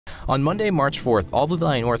On Monday, March 4th, all Blue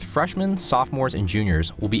Valley North freshmen, sophomores, and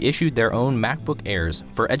juniors will be issued their own MacBook Airs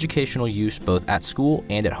for educational use both at school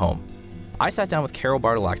and at home. I sat down with Carol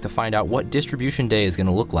Bartolac to find out what distribution day is going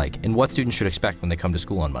to look like and what students should expect when they come to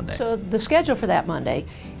school on Monday. So the schedule for that Monday,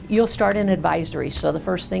 you'll start an advisory. So the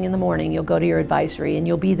first thing in the morning, you'll go to your advisory and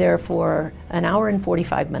you'll be there for an hour and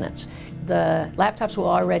 45 minutes. The laptops will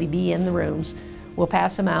already be in the rooms. We'll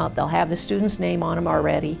pass them out. They'll have the student's name on them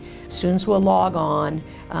already. Students will log on.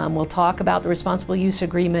 We'll talk about the responsible use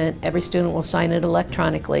agreement. Every student will sign it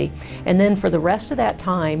electronically. And then for the rest of that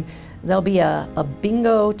time, there'll be a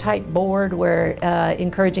bingo type board where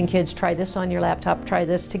encouraging kids, try this on your laptop, try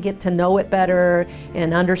this, to get to know it better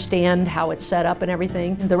and understand how it's set up and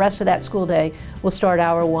everything. The rest of that school day, we'll start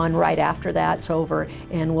hour one right after that's over,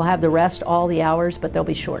 and we'll have the rest all the hours, but they'll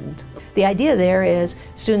be shortened. The idea there is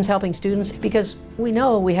students helping students, because we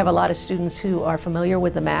know we have a lot of students who are familiar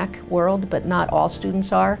with the Mac world, but not all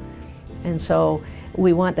students are. And so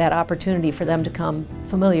we want that opportunity for them to come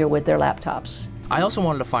familiar with their laptops. I also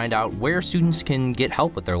wanted to find out where students can get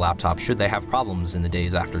help with their laptops should they have problems in the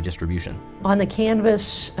days after distribution. On the Canvas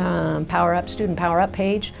Student Power Up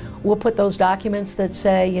page, we'll put those documents that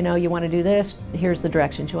say, you know, you want to do this, here's the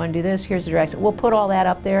directions. You want to do this, here's the direction. We'll put all that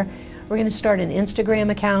up there. We're going to start an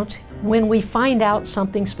Instagram account. When we find out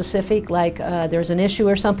something specific, like there's an issue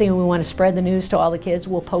or something and we want to spread the news to all the kids,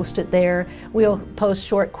 we'll post it there. We'll post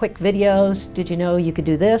short, quick videos. Did you know you could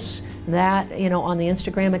do this, that, you know, on the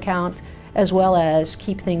Instagram account, as well as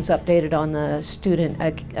keep things updated on the student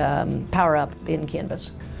Power Up in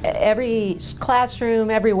Canvas. Every classroom,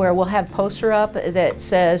 everywhere, will have poster up that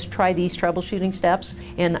says, try these troubleshooting steps.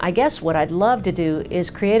 And I guess what I'd love to do is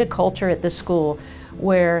create a culture at this school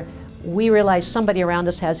where we realize somebody around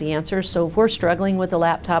us has the answers. So if we're struggling with a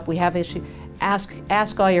laptop, we have issue,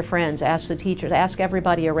 ask all your friends, ask the teachers, ask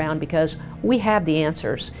everybody around, because we have the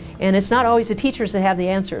answers. And it's not always the teachers that have the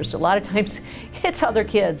answers. A lot of times it's other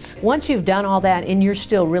kids. Once you've done all that and you're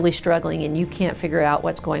still really struggling and you can't figure out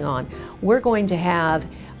what's going on, we're going to have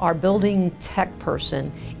our building tech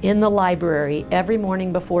person in the library every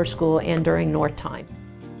morning before school and during North time.